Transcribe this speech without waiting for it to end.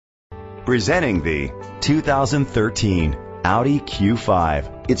Presenting the 2013 Audi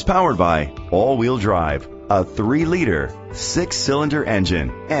Q5. It's powered by all-wheel drive, a 3-liter, 6-cylinder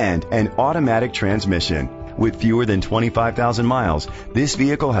engine, and an automatic transmission. With fewer than 25,000 miles, this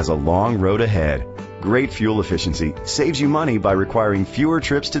vehicle has a long road ahead. Great fuel efficiency saves you money by requiring fewer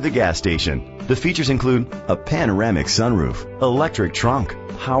trips to the gas station. The features include a panoramic sunroof, electric trunk,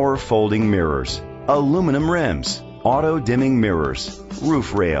 power folding mirrors, aluminum rims, auto-dimming mirrors,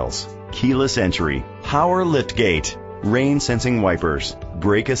 roof rails, keyless entry, power liftgate, rain-sensing wipers,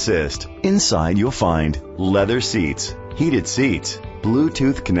 brake assist. Inside you'll find leather seats, heated seats,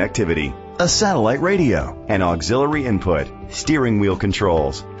 Bluetooth connectivity, a satellite radio, an auxiliary input, steering wheel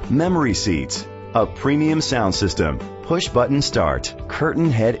controls, memory seats, a premium sound system, push-button start,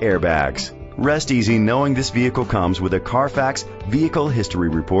 curtain head airbags. Rest easy knowing this vehicle comes with a Carfax Vehicle History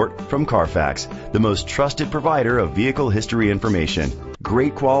Report from Carfax, the most trusted provider of vehicle history information.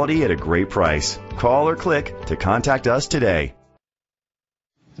 Great quality at a great price. Call or click to contact us today.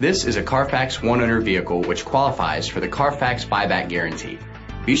 This is a Carfax one-owner vehicle which qualifies for the Carfax buyback guarantee.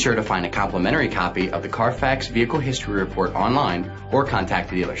 Be sure to find a complimentary copy of the Carfax Vehicle History Report online or contact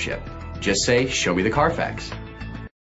the dealership. Just say, "Show me the Carfax."